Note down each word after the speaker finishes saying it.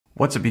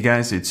What's up, you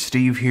guys? It's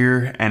Steve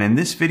here, and in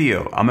this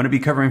video, I'm going to be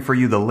covering for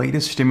you the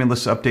latest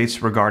stimulus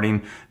updates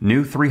regarding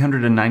new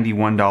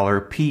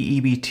 $391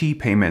 P-ebt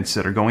payments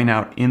that are going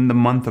out in the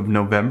month of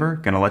November.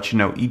 Going to let you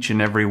know each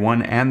and every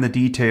one and the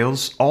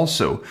details.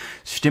 Also,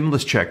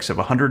 stimulus checks of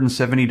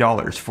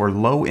 $170 for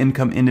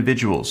low-income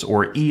individuals,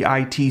 or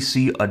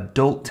EITC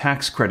adult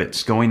tax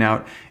credits, going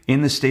out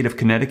in the state of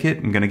Connecticut.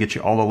 I'm going to get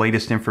you all the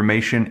latest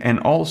information, and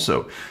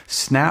also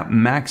SNAP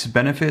max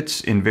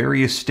benefits in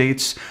various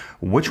states,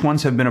 which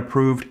ones have been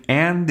approved,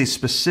 and the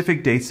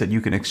specific dates that you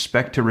can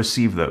expect to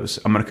receive those.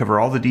 I'm going to cover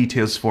all the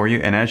details for you,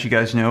 and as you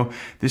guys know,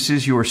 this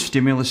is your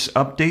stimulus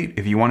update.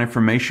 If you want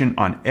information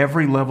on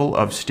every level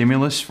of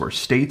stimulus for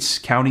states,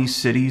 counties,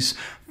 cities,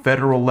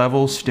 federal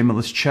level,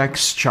 stimulus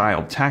checks,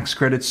 child tax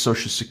credits,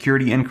 Social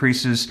Security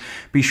increases,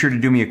 be sure to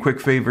do me a quick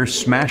favor,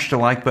 smash the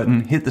like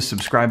button, hit the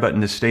subscribe button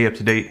to stay up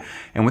to date.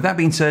 And with that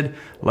being said,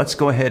 let's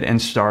go ahead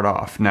and start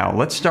off. Now,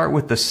 let's start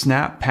with the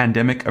SNAP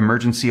Pandemic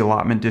Emergency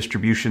Allotment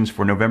distributions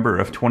for November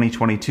of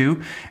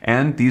 2022.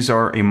 And these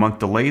are a month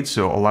delayed,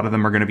 so a lot of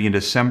them are going to be in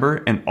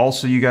December. And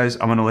also, you guys,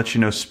 I'm going to let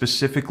you know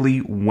specifically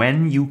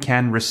when you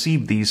can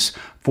receive these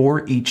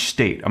for each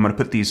state. I'm going to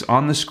put these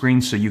on the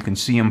screen so you can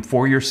see them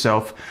for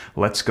yourself.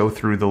 Let's go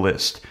through the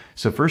list.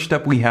 So first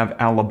up, we have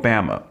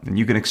Alabama, and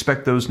you can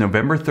expect those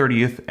November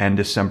 30th and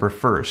December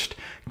 1st.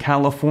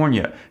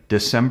 California,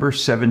 December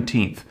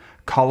 17th.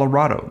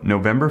 Colorado,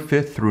 November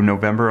 5th through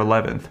November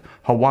 11th.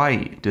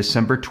 Hawaii,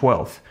 December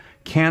 12th.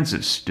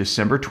 Kansas,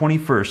 December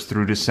 21st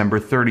through December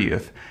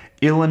 30th.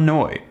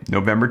 Illinois,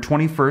 November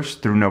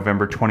 21st through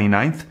November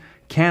 29th.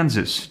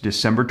 Kansas,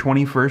 December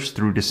 21st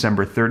through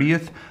December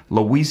 30th.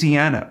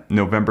 Louisiana,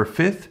 November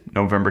 5th,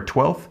 November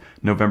 12th,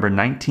 November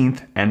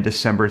 19th, and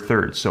December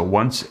 3rd. So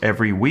once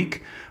every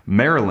week.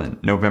 Maryland,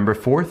 November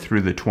 4th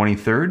through the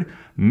 23rd.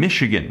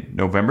 Michigan,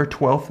 November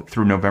 12th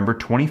through November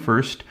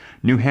 21st.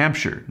 New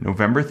Hampshire,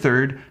 November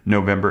 3rd,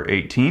 November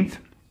 18th.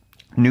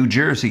 New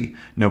Jersey,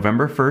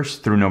 November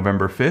 1st through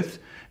November 5th.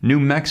 New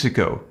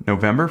Mexico,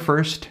 November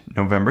 1st,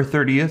 November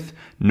 30th.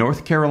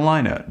 North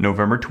Carolina,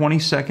 November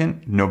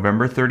 22nd,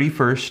 November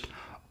 31st.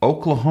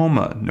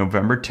 Oklahoma,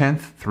 November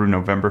 10th through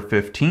November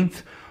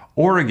 15th.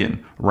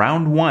 Oregon,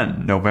 Round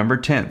 1, November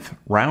 10th.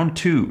 Round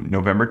 2,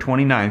 November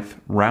 29th.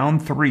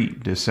 Round 3,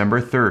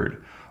 December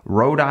 3rd.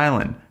 Rhode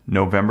Island,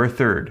 November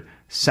 3rd.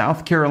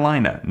 South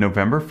Carolina,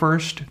 November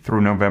 1st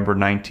through November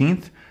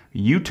 19th.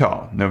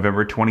 Utah,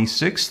 November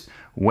 26th.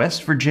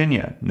 West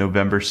Virginia,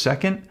 November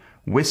 2nd.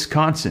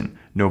 Wisconsin,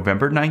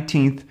 November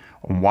 19th.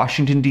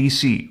 Washington,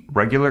 D.C.,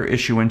 regular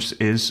issuance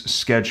is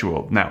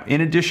scheduled. Now,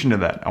 in addition to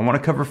that, I want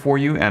to cover for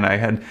you, and I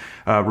had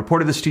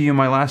reported this to you in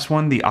my last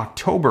one, the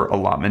October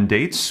allotment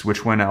dates,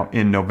 which went out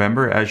in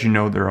November. As you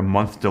know, they're a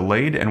month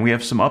delayed, and we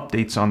have some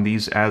updates on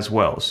these as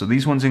well. So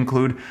these ones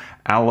include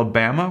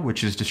Alabama,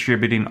 which is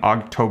distributing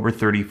October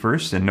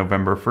 31st and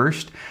November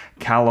 1st.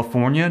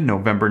 California,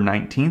 November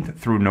 19th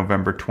through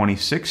November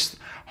 26th.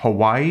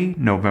 Hawaii,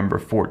 November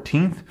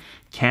 14th.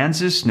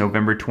 Kansas,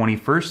 November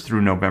 21st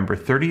through November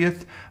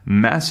 30th.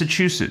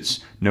 Massachusetts,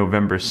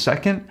 November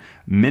 2nd.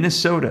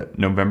 Minnesota,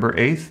 November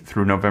 8th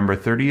through November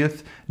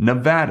 30th.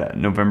 Nevada,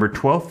 November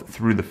 12th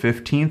through the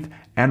 15th.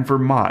 And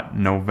Vermont,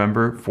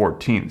 November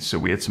 14th. So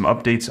we had some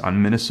updates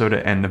on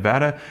Minnesota and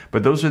Nevada,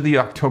 but those are the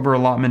October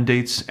allotment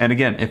dates. And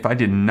again, if I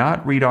did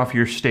not read off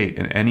your state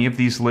in any of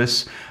these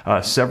lists,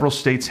 several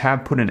states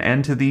have put an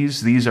end to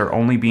these. These are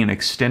only being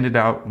extended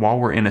out while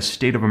we're in a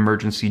state of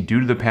emergency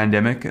due to the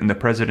pandemic, and the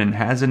president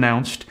has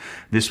announced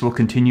this will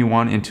continue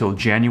on until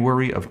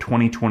January of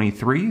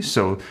 2023.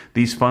 So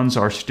these funds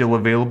are still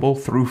available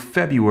through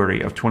February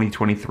of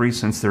 2023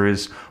 since there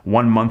is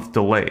 1 month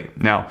delay.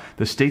 Now,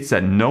 the states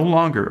that no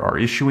longer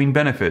are issuing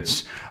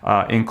benefits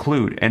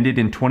ended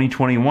in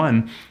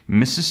 2021,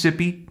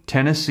 Mississippi,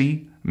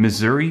 Tennessee,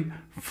 Missouri,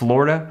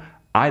 Florida,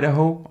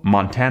 Idaho,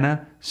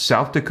 Montana,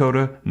 South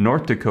Dakota,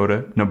 North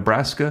Dakota,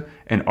 Nebraska,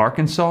 and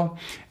Arkansas.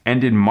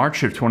 And in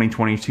March of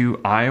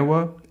 2022,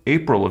 Iowa,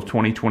 April of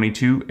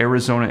 2022,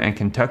 Arizona and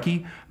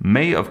Kentucky,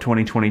 May of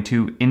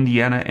 2022,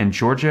 Indiana and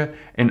Georgia,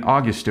 and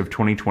August of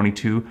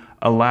 2022,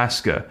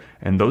 Alaska.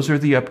 And those are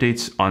the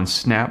updates on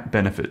SNAP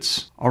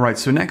benefits. All right,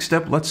 so next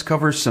up, let's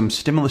cover some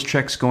stimulus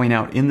checks going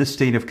out in the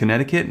state of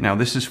Connecticut. Now,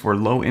 this is for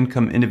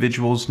low-income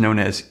individuals known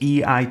as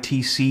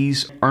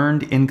EITCs,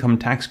 Earned Income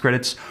Tax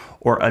Credits,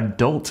 or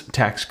adult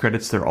tax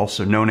credits, they're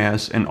also known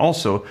as. And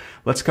also,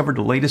 let's cover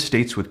the latest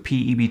states with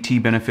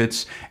P-ebt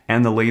benefits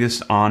and the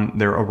latest on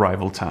their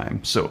arrival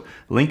time. So,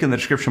 link in the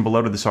description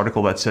below to this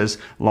article that says,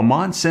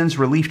 Lamont sends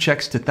relief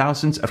checks to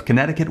thousands of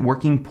Connecticut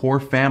working poor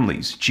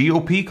families.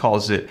 GOP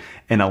calls it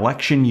an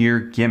election year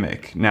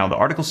gimmick. Now, the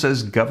article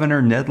says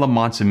Governor Ned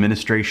Lamont's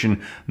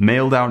administration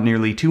mailed out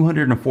nearly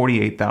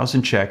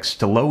 248,000 checks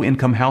to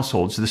low-income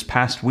households this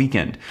past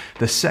weekend.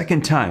 The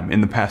second time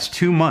in the past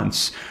 2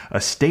 months, a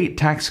state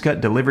tax cut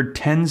cut delivered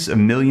tens of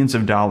millions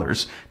of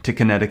dollars to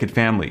Connecticut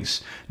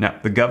families. Now,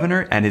 the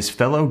governor and his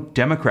fellow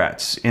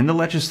Democrats in the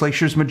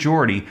legislature's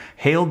majority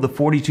hailed the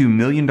 $42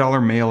 million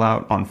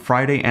mail-out on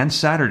Friday and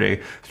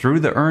Saturday through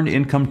the Earned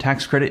Income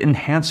Tax Credit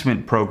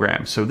Enhancement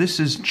Program. So this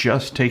is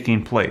just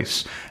taking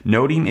place,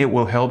 noting it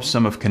will help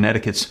some of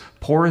Connecticut's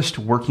poorest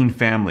working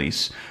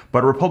families.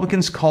 But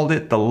Republicans called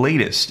it the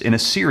latest in a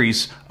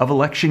series of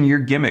election year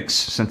gimmicks,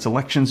 since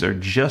elections are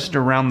just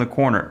around the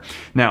corner.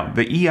 Now,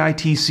 the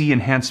EITC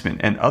enhancement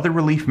and other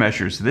relief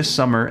measures this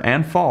summer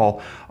and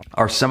fall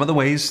are some of the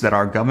ways that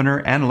our governor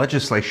and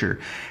legislature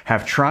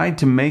have tried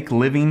to make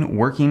living,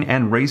 working,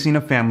 and raising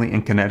a family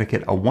in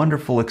Connecticut a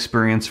wonderful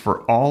experience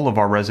for all of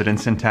our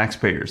residents and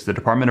taxpayers. The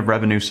Department of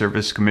Revenue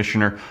Service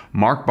Commissioner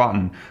Mark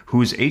Botten,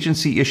 whose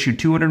agency issued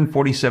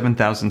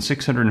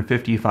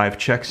 247,655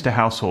 checks to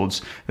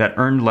households that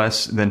earned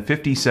less than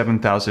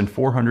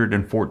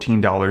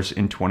 $57,414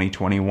 in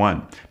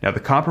 2021. Now,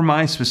 the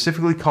compromise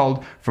specifically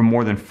called for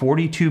more than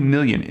 $42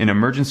 million in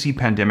emergency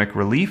pandemic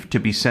relief to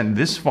be sent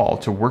this fall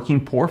to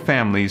working poor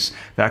families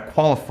that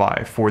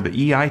qualify for the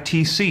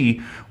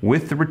EITC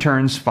with the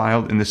returns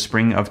filed in the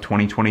spring of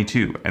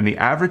 2022. And the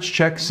average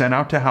check sent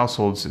out to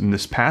households in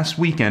this past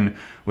weekend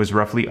was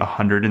roughly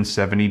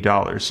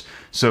 $170.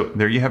 So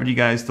there you have it, you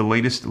guys, the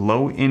latest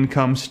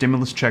low-income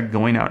stimulus check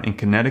going out in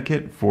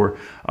Connecticut for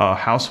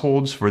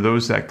households, for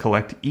those that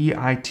collect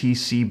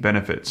EITC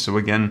benefits. So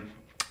again,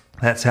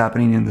 that's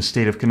happening in the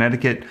state of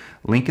Connecticut.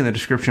 Link in the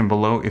description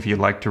below if you'd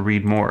like to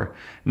read more.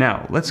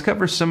 Now, let's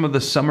cover some of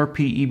the summer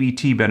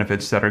P-ebt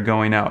benefits that are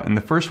going out. And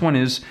the first one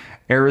is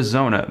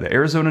Arizona. The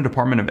Arizona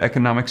Department of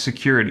Economic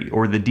Security,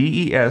 or the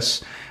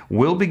DES,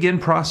 will begin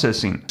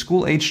processing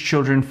school-aged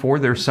children for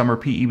their summer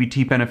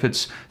P-ebt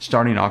benefits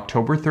starting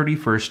October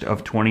 31st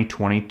of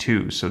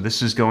 2022. So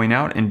this is going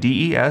out, and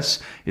DES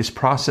is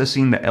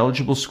processing the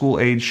eligible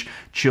school-aged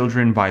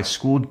children by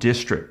school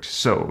district.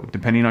 So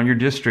depending on your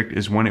district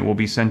is when it will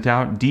be sent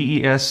out.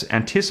 DES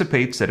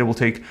anticipates that it will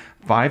take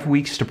 5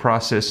 weeks to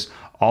process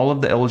all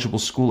of the eligible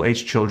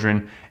school-aged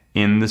children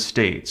in the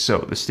state. So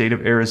the state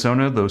of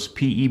Arizona, those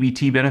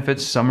P-ebt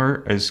benefits,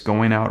 summer is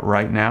going out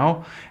right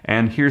now.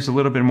 And here's a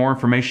little bit more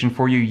information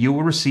for you. You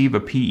will receive a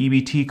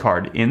P-ebt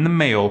card in the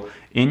mail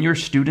in your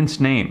student's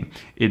name.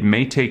 It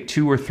may take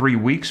 2 or 3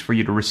 weeks for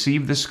you to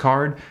receive this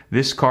card.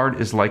 This card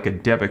is like a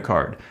debit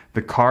card.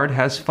 The card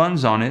has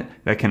funds on it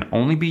that can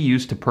only be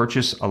used to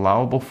purchase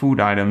allowable food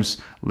items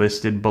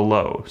listed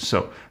below.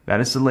 So that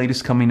is the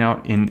latest coming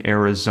out in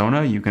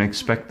Arizona. You can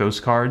expect those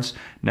cards.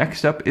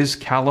 Next up is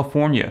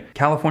California.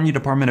 California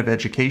Department of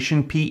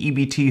Education,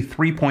 P-ebt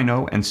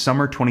 3.0 and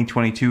summer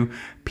 2022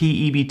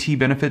 P-ebt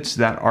benefits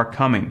that are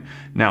coming.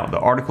 Now, the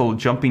article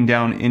jumping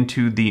down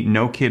into the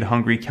No Kid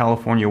Hungry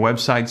California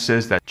website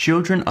says that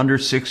children under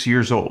 6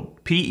 years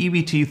old,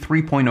 P-ebt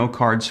 3.0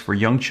 cards for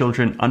young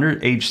children under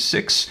age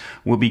 6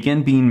 will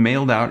begin being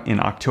mailed out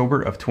in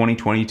October of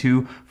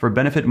 2022 for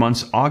benefit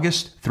months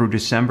August through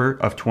December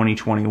of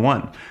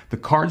 2021. The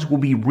cards will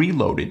be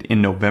reloaded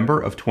in November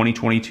of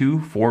 2022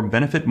 for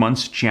benefit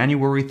months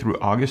January through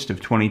August of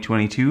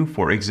 2022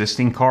 for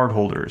existing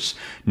cardholders.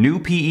 New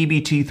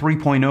P-ebt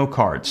 3.0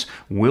 cards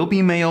will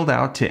be mailed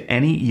out to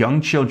any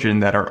young children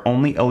that are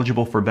only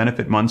eligible for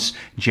benefit months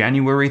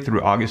January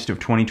through August of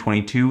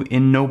 2022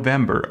 in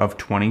November of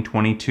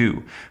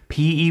 2022.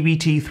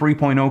 P-ebt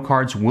 3.0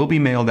 cards will be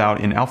mailed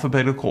out in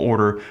alphabetical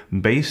order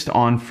based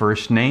on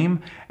first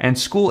name, and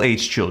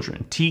school-aged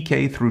children,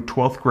 TK through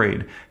 12th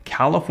grade,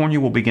 California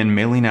will begin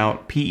mailing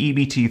out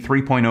P-ebt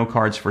 3.0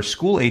 cards for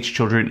school-aged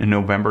children in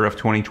November of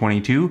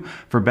 2022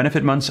 for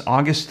benefit months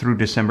August through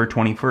December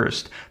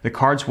 21st. The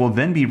cards will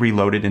then be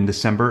reloaded in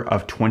December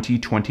of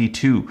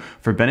 2022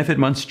 for benefit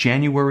months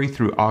January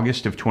through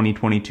August of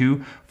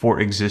 2022 for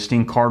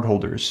existing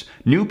cardholders.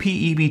 New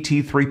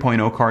P-ebt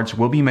 3.0 cards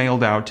will be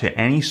mailed out to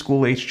any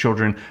school-aged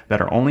children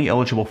that are only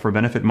eligible for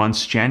benefit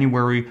months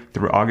January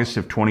through August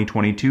of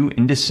 2022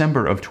 in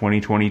December of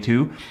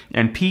 2022,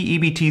 and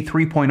P-ebt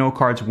 3.0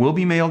 cards will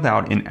be mailed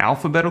out in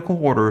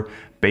alphabetical order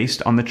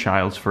based on the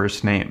child's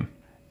first name.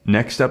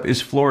 Next up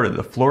is Florida,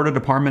 the Florida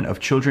Department of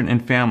Children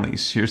and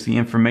Families. Here's the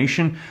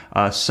information.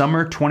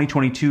 Summer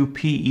 2022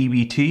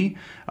 P-ebt.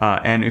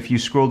 And if you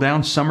scroll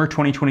down, summer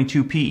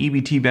 2022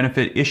 P-ebt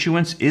benefit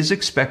issuance is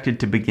expected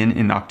to begin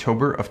in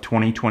October of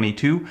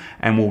 2022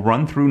 and will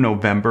run through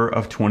November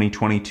of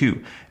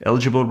 2022.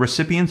 Eligible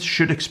recipients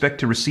should expect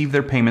to receive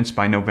their payments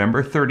by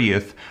November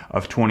 30th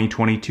of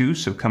 2022.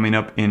 So coming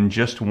up in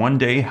just 1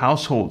 day,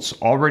 households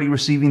already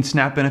receiving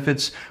SNAP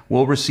benefits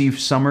will receive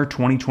summer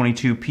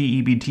 2022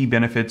 P-ebt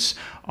benefits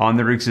on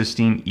their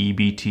existing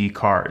EBT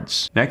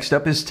cards. Next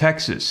up is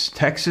Texas.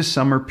 Texas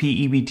summer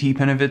P-ebt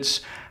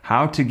benefits,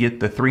 how to get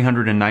the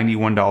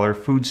 $391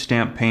 food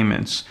stamp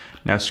payments.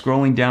 Now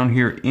scrolling down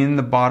here in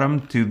the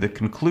bottom to the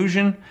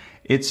conclusion,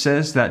 it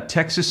says that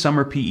Texas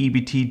summer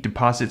P-ebt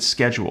deposit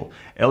schedule.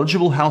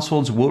 Eligible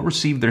households will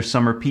receive their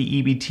summer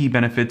P-ebt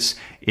benefits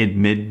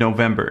in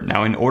mid-November.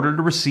 Now, in order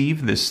to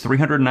receive this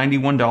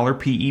 $391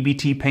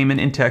 P-ebt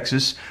payment in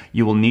Texas,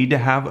 you will need to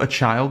have a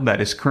child that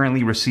is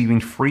currently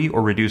receiving free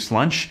or reduced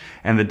lunch,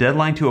 and the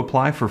deadline to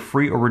apply for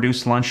free or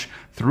reduced lunch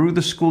through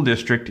the school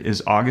district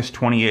is August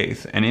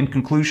 28th. And in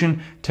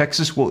conclusion,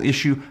 Texas will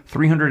issue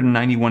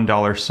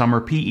 $391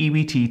 summer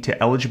P-ebt to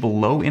eligible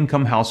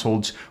low-income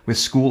households with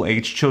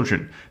school-aged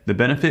children. The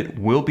benefit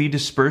will be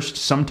dispersed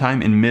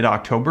sometime in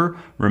mid-October.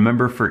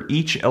 Remember, for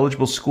each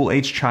eligible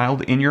school-aged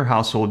child in your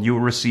household, you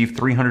will receive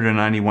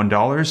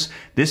 $391.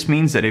 This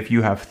means that if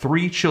you have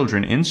 3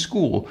 children in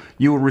school,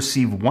 you will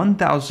receive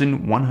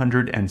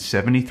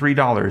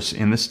 $1,173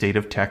 in the state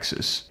of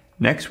Texas.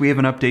 Next, we have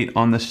an update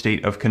on the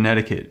state of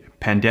Connecticut.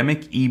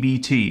 Pandemic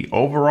EBT.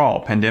 Overall,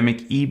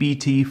 pandemic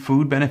EBT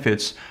food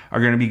benefits are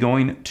going to be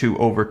going to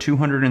over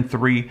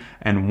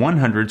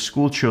 203,100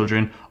 school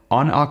children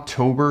on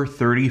October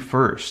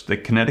 31st. The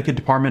Connecticut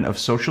Department of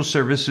Social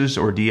Services,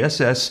 or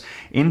DSS,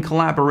 in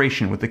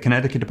collaboration with the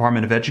Connecticut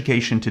Department of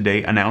Education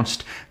today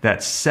announced that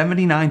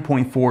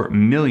 $79.4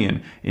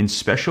 million in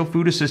special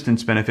food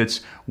assistance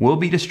benefits will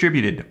be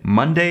distributed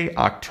Monday,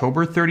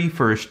 October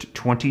 31st,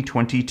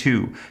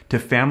 2022 to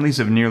families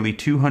of nearly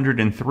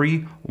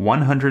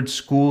 203,100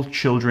 school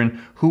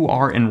children who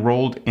are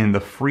enrolled in the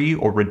free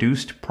or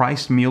reduced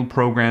price meal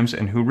programs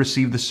and who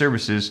receive the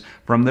services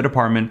from the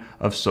Department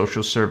of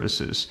Social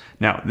Services.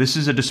 Now, this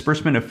is a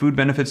disbursement of food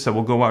benefits that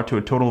will go out to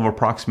a total of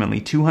approximately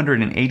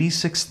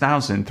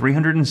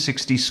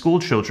 286,360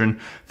 school children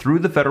through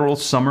the federal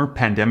summer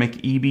pandemic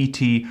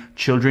EBT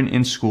Children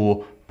in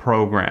School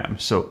program.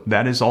 So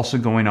that is also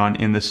going on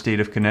in the state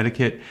of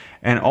Connecticut.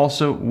 And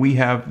also we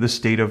have the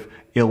state of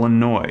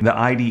Illinois, the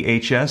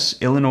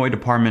IDHS, Illinois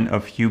Department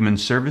of Human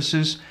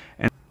Services.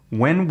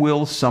 When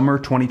will summer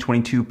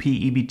 2022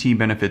 P-ebt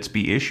benefits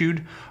be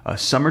issued?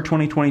 Summer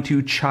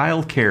 2022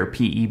 child care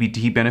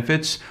P-ebt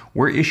benefits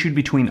were issued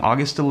between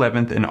August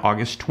 11th and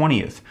August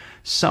 20th.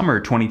 Summer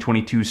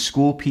 2022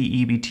 school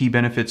P-ebt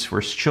benefits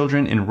for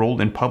children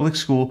enrolled in public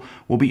school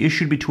will be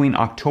issued between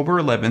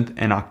October 11th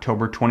and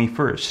October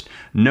 21st.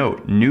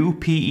 Note, new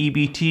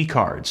P-ebt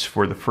cards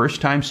for the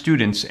first-time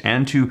students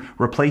and to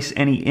replace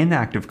any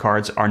inactive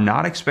cards are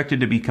not expected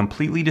to be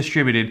completely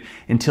distributed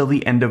until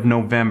the end of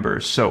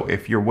November. So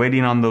if you're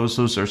waiting on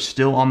those are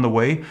still on the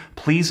way.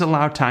 Please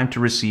allow time to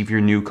receive your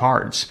new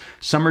cards.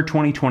 Summer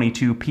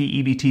 2022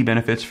 P-ebt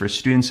benefits for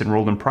students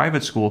enrolled in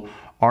private school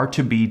are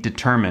to be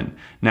determined.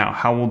 Now,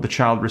 how will the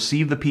child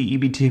receive the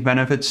P-ebt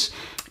benefits?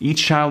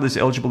 Each child is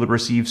eligible to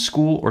receive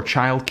school or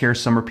child care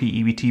summer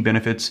P-ebt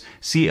benefits.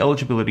 See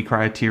eligibility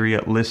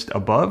criteria list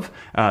above.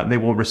 They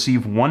will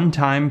receive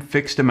one-time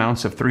fixed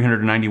amounts of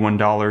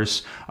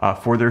 $391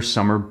 for their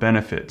summer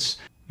benefits.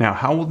 Now,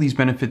 how will these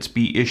benefits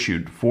be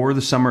issued for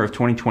the summer of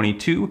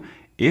 2022?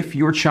 If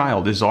your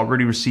child is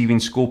already receiving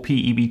school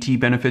P-ebt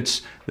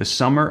benefits, the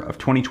summer of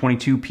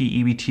 2022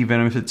 P-ebt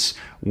benefits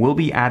will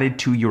be added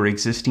to your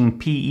existing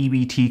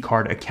P-ebt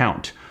card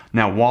account.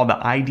 Now, while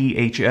the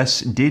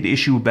IDHS did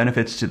issue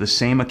benefits to the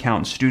same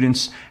account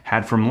students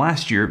had from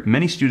last year,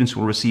 many students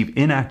will receive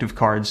inactive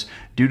cards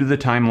due to the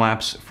time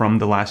lapse from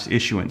the last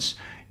issuance.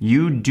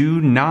 You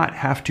do not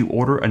have to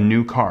order a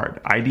new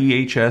card.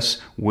 IDHS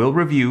will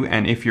review,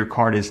 and if your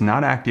card is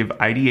not active,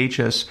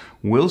 IDHS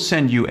will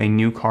send you a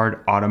new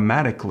card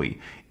automatically.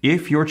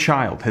 If your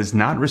child has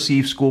not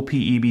received school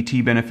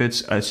P-ebt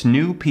benefits, a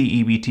new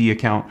P-ebt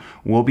account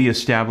will be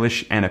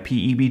established and a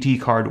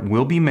P-ebt card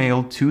will be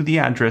mailed to the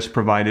address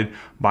provided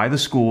by the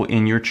school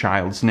in your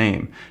child's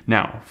name.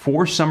 Now,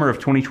 for summer of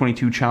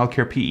 2022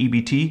 childcare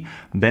P-ebt,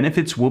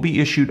 benefits will be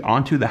issued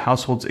onto the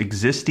household's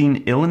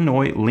existing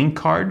Illinois link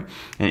card,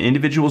 and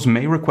individuals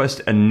may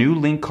request a new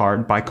link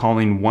card by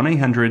calling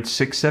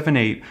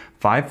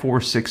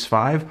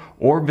 1-800-678-5465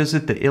 or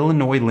visit the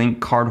Illinois Link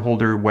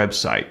cardholder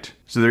website.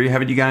 So there you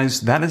have it, you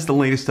guys. That is the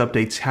latest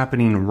updates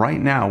happening right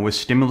now with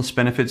stimulus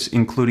benefits,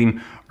 including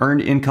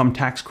earned income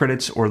tax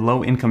credits or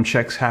low income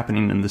checks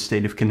happening in the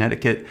state of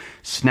Connecticut,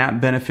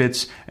 SNAP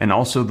benefits, and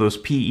also those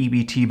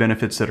P-ebt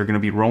benefits that are going to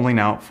be rolling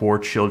out for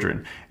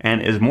children.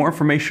 And as more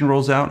information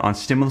rolls out on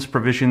stimulus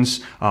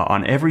provisions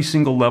on every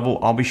single level,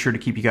 I'll be sure to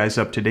keep you guys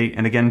up to date.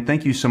 And again,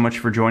 thank you so much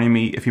for joining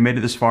me. If you made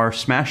it this far,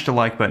 smash the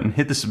like button,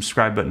 hit the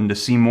subscribe button to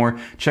see more.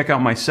 Check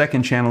out my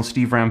second channel,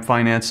 Steve Ram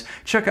Finance.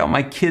 Check out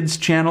my kids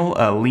channel,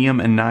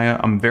 Liam and Naya.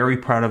 I'm very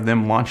proud of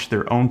them. Launched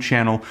their own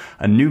channel.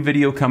 A new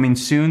video coming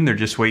soon. They're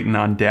just waiting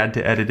on Dad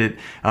to edit it.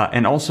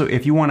 And also,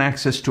 if you want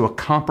access to a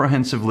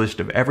comprehensive list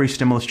of every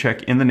stimulus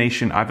check in the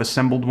nation, I've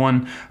assembled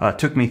one.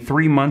 Took me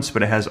 3 months,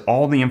 but it has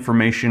all the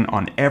information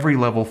on every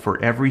level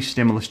for every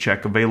stimulus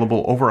check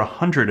available, over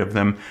 100 of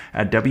them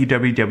at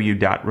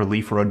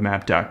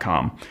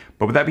www.reliefroadmap.com.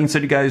 But with that being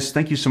said, you guys,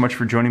 thank you so much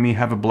for joining me.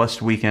 Have a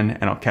blessed weekend,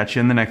 and I'll catch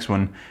you in the next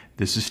one.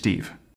 This is Steve.